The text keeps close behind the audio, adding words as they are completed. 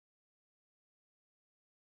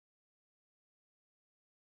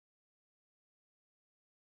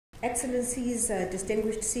Excellencies,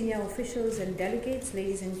 distinguished senior officials and delegates,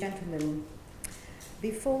 ladies and gentlemen.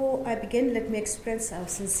 Before I begin, let me express our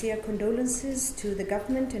sincere condolences to the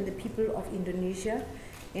government and the people of Indonesia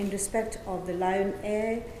in respect of the Lion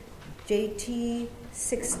Air JT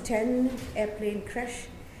 610 airplane crash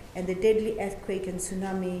and the deadly earthquake and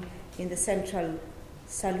tsunami in the central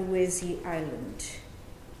Sulawesi Island.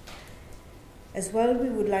 As well, we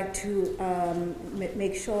would like to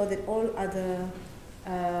make sure that all other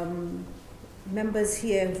members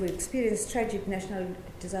here who experienced tragic national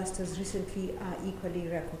disasters recently are equally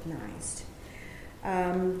recognized.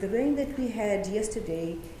 The rain that we had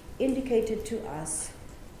yesterday indicated to us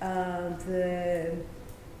the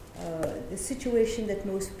situation that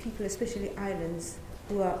most people, especially islands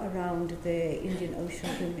who are around the Indian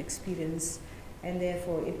Ocean, experience, and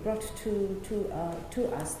therefore it brought to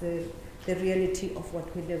us the reality of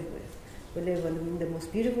what we live with. We live in the most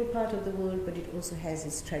beautiful part of the world, but it also has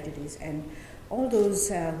its tragedies. And all those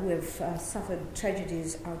who have suffered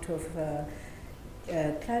tragedies out of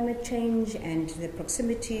climate change and the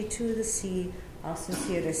proximity to the sea, our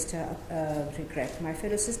sincerest regret. My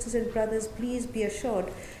fellow sisters and brothers, please be assured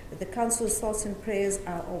that the Council's thoughts and prayers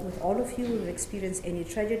are with all of you who have experienced any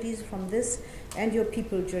tragedies from this and your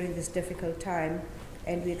people during this difficult time.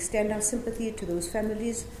 And we extend our sympathy to those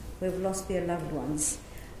families who have lost their loved ones.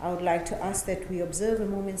 I would like to ask that we observe a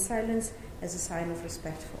moment's silence as a sign of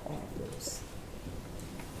respect for all of those.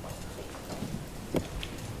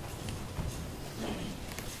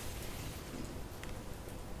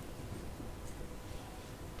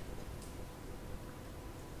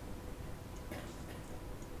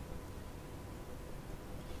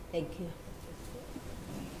 Thank you.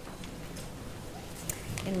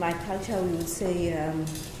 In my culture, we would say,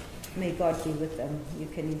 may God be with them. You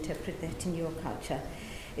can interpret that in your culture.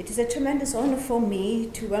 It is a tremendous honor for me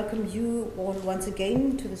to welcome you all once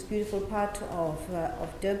again to this beautiful part of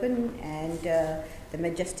Durban and the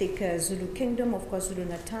majestic Zulu Kingdom of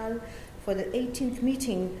KwaZulu-Natal for the 18th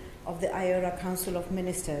meeting of the IORA Council of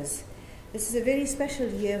Ministers. This is a very special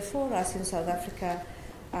year for us in South Africa,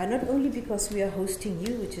 not only because we are hosting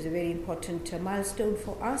you, which is a very important milestone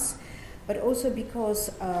for us, but also because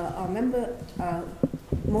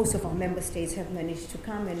most of our member states have managed to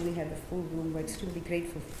come and we have a full room. We're extremely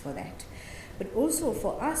grateful for that. But also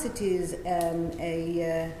for us it is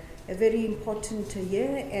a very important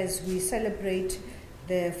year as we celebrate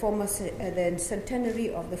the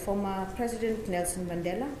centenary of the former President Nelson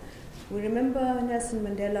Mandela. We remember Nelson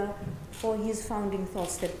Mandela for his founding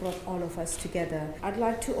thoughts that brought all of us together. I'd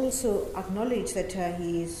like to also acknowledge that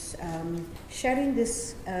he is sharing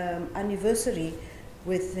this anniversary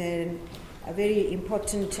with a very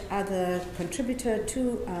important other contributor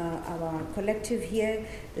to our collective here.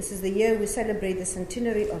 This is the year we celebrate the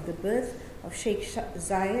centenary of the birth of Sheikh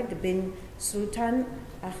Zayed bin Sultan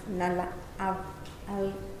Al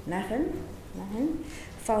Nahyan,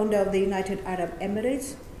 founder of the United Arab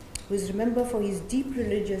Emirates, who is remembered for his deep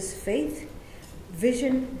religious faith,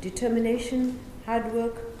 vision, determination, hard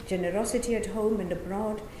work, generosity at home and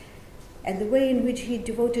abroad, and the way in which he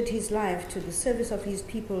devoted his life to the service of his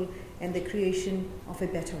people and the creation of a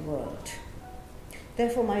better world.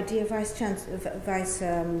 Therefore, my dear Vice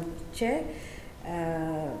Chair,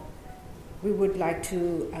 we would like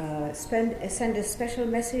to send a special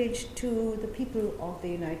message to the people of the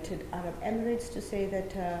United Arab Emirates to say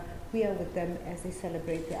that we are with them as they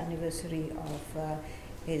celebrate the anniversary of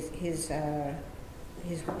His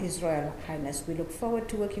Royal Highness. We look forward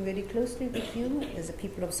to working very closely with you as the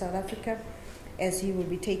people of South Africa as you will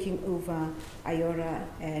be taking over IORA,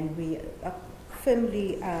 and we are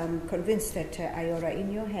firmly convinced that IORA in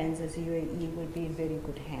your hands as the UAE will be in very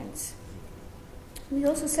good hands. We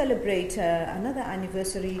also celebrate another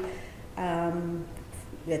anniversary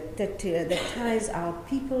that ties our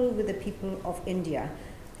people with the people of India.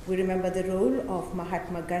 We remember the role of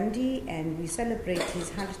Mahatma Gandhi, and we celebrate his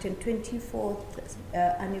 124th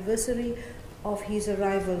anniversary of his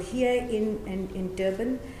arrival here in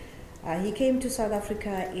Durban. He came to South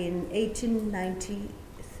Africa in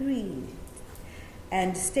 1893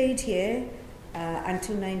 and stayed here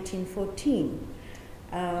until 1914.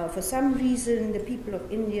 For some reason, the people of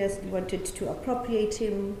India wanted to appropriate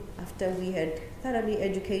him after we had thoroughly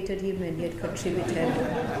educated him and he had contributed.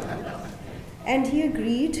 And he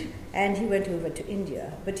agreed, and he went over to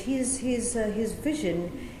India. But his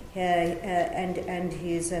vision and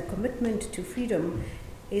his commitment to freedom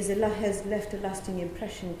has left a lasting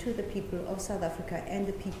impression to the people of South Africa and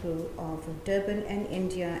the people of Durban and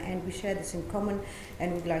India, and we share this in common,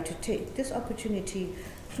 and we'd like to take this opportunity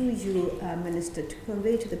through you, Minister, to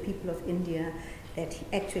convey to the people of India that he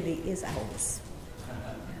actually is ours.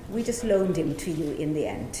 We just loaned him to you in the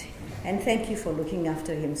end. And thank you for looking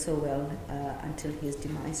after him so well until his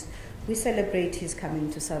demise. We celebrate his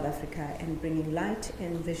coming to South Africa and bringing light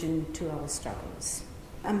and vision to our struggles.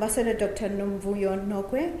 Ambassador Dr. Nomvuyo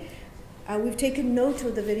Nokwe, we've taken note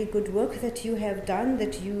of the very good work that you have done,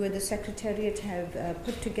 that you and the Secretariat have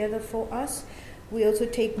put together for us. We also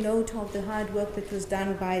take note of the hard work that was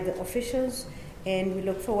done by the officials, and we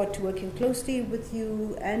look forward to working closely with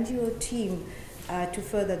you and your team to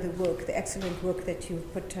further the work, the excellent work that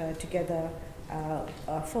you've put together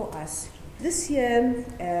for us. This year,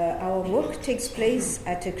 our work takes place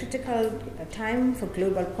at a critical time for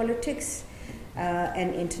global politics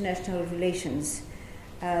and international relations.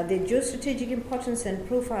 The geostrategic importance and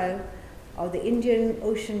profile of the Indian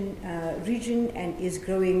Ocean region and is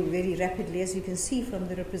growing very rapidly, as you can see from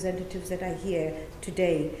the representatives that are here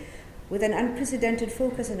today, with an unprecedented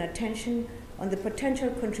focus and attention on the potential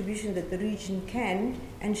contribution that the region can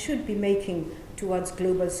and should be making towards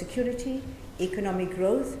global security, economic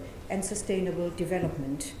growth, and sustainable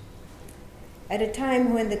development. At a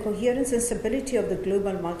time when the coherence and stability of the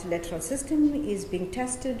global multilateral system is being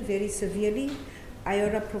tested very severely,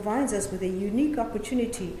 IORA provides us with a unique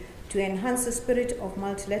opportunity to enhance the spirit of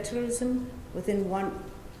multilateralism within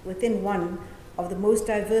one of the most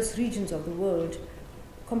diverse regions of the world,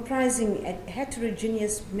 comprising a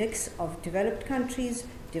heterogeneous mix of developed countries,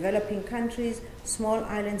 developing countries, small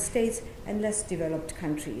island states, and less developed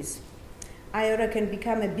countries. IORA can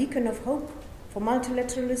become a beacon of hope for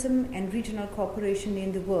multilateralism and regional cooperation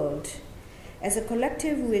in the world. As a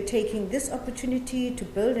collective, we are taking this opportunity to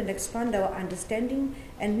build and expand our understanding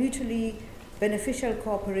and mutually beneficial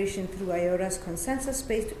cooperation through IORA's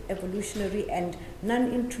consensus-based, evolutionary, and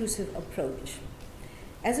non-intrusive approach.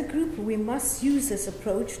 As a group, we must use this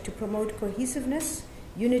approach to promote cohesiveness,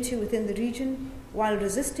 unity within the region, while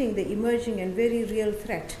resisting the emerging and very real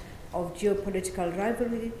threat of geopolitical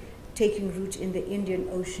rivalry taking root in the Indian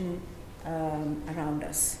Ocean around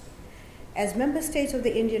us. As member states of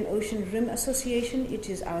the Indian Ocean Rim Association, it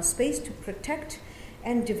is our space to protect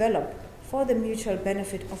and develop for the mutual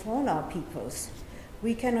benefit of all our peoples.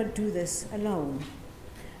 We cannot do this alone.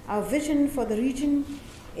 Our vision for the region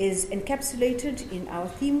is encapsulated in our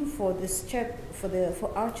theme for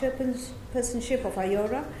our chairpersonship of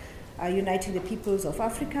IORA, uniting the peoples of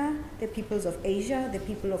Africa, the peoples of Asia, the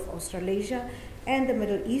people of Australasia, and the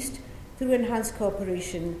Middle East through enhanced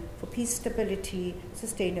cooperation for peace, stability,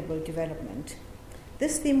 sustainable development.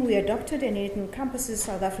 This theme we adopted, and it encompasses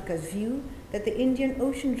South Africa's view that the Indian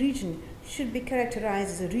Ocean region should be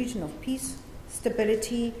characterized as a region of peace,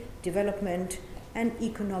 stability, development, and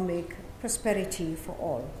economic prosperity for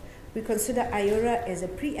all. We consider IORA as a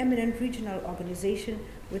preeminent regional organization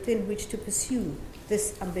within which to pursue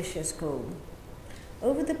this ambitious goal.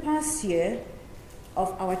 Over the past year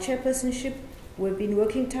of our chairpersonship, we've been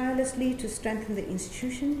working tirelessly to strengthen the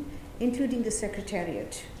institution, including the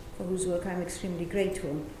Secretariat, for whose work I'm extremely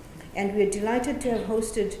grateful. And we are delighted to have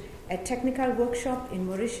hosted a technical workshop in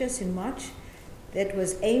Mauritius in March that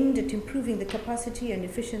was aimed at improving the capacity and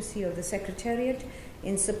efficiency of the Secretariat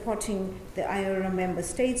in supporting the IORA member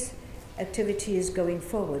states' activities going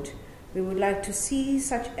forward. We would like to see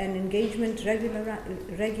such an engagement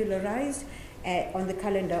regularized on the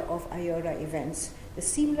calendar of IORA events. The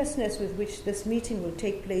seamlessness with which this meeting will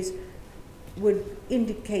take place would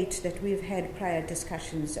indicate that we've had prior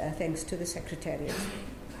discussions thanks to the Secretariat.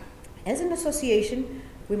 As an association,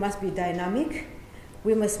 we must be dynamic.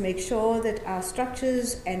 We must make sure that our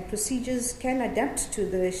structures and procedures can adapt to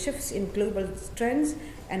the shifts in global trends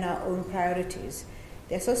and our own priorities.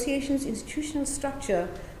 The association's institutional structure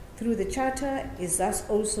through the Charter is thus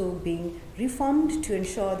also being reformed to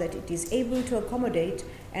ensure that it is able to accommodate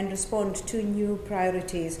and respond to new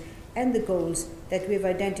priorities and the goals that we've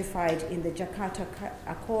identified in the Jakarta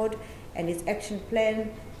Accord and its action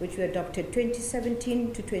plan, which we adopted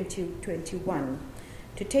 2017 to 2021,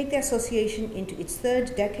 to take the association into its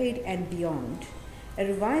third decade and beyond. A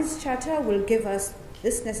revised charter will give us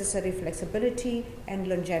this necessary flexibility and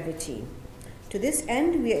longevity. To this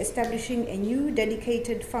end, we are establishing a new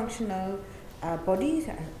dedicated functional body,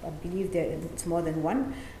 I believe it's more than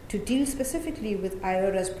one, to deal specifically with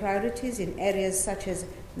IORA's priorities in areas such as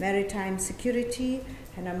maritime security,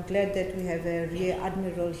 and I'm glad that we have a Rear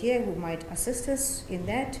Admiral here who might assist us in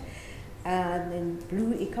that. In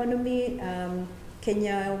blue economy,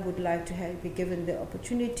 Kenya would like to be given the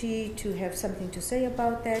opportunity to have something to say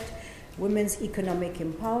about that. Women's economic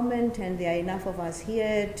empowerment, and there are enough of us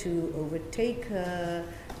here to overtake the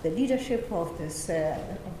leadership of this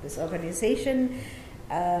organization,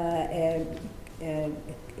 and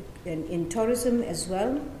in tourism as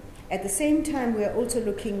well. At the same time, we are also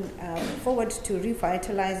looking forward to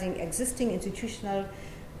revitalizing existing institutional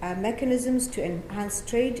mechanisms to enhance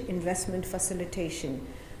trade investment facilitation,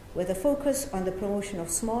 with a focus on the promotion of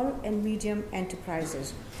small and medium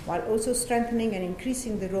enterprises, while also strengthening and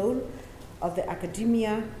increasing the role of the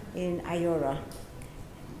academia in IORA,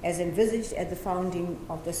 as envisaged at the founding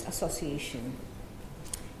of this association.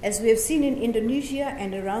 As we have seen in Indonesia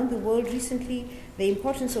and around the world recently, the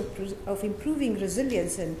importance of improving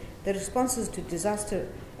resilience and the responses to disaster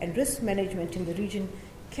and risk management in the region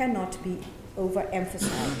cannot be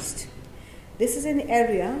overemphasized. This is an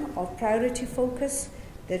area of priority focus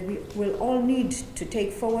that we will all need to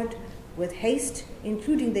take forward with haste,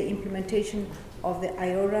 including the implementation of the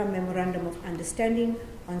IORA Memorandum of Understanding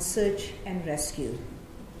on Search and Rescue.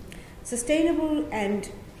 Sustainable and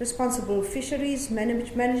responsible fisheries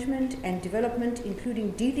management and development,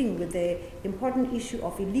 including dealing with the important issue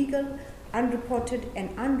of illegal, unreported and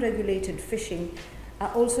unregulated fishing,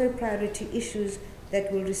 are also priority issues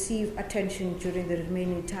that will receive attention during the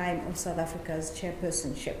remaining time of South Africa's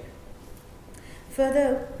chairpersonship.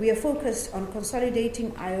 Further, we are focused on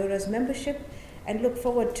consolidating IORA's membership and look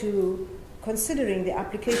forward to considering the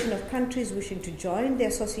application of countries wishing to join the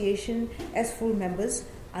association as full members,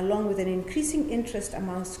 along with an increasing interest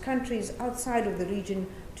amongst countries outside of the region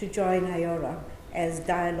to join IORA as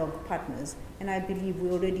dialogue partners. And I believe we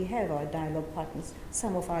already have our dialogue partners,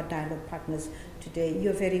 some of our dialogue partners today.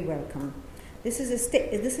 You're very welcome. This is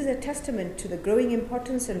a testament to the growing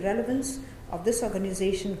importance and relevance of this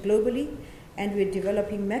organization globally, and we're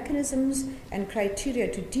developing mechanisms and criteria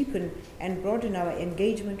to deepen and broaden our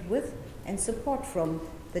engagement with and support from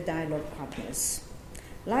the dialogue partners.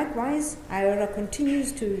 Likewise, IORA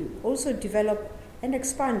continues to also develop and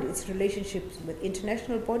expand its relationships with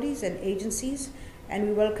international bodies and agencies, and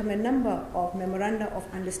we welcome a number of memoranda of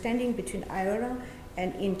understanding between IORA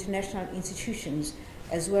and international institutions,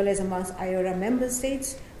 as well as amongst IORA member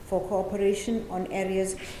states for cooperation on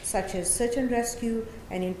areas such as search and rescue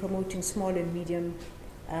and in promoting small and medium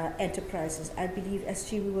enterprises. I believe,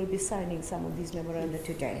 SG, we will be signing some of these memoranda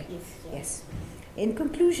today. Yes. In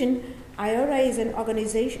conclusion, IORA is an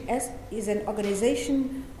organization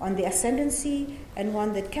on the ascendancy and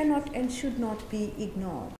one that cannot and should not be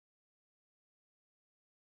ignored.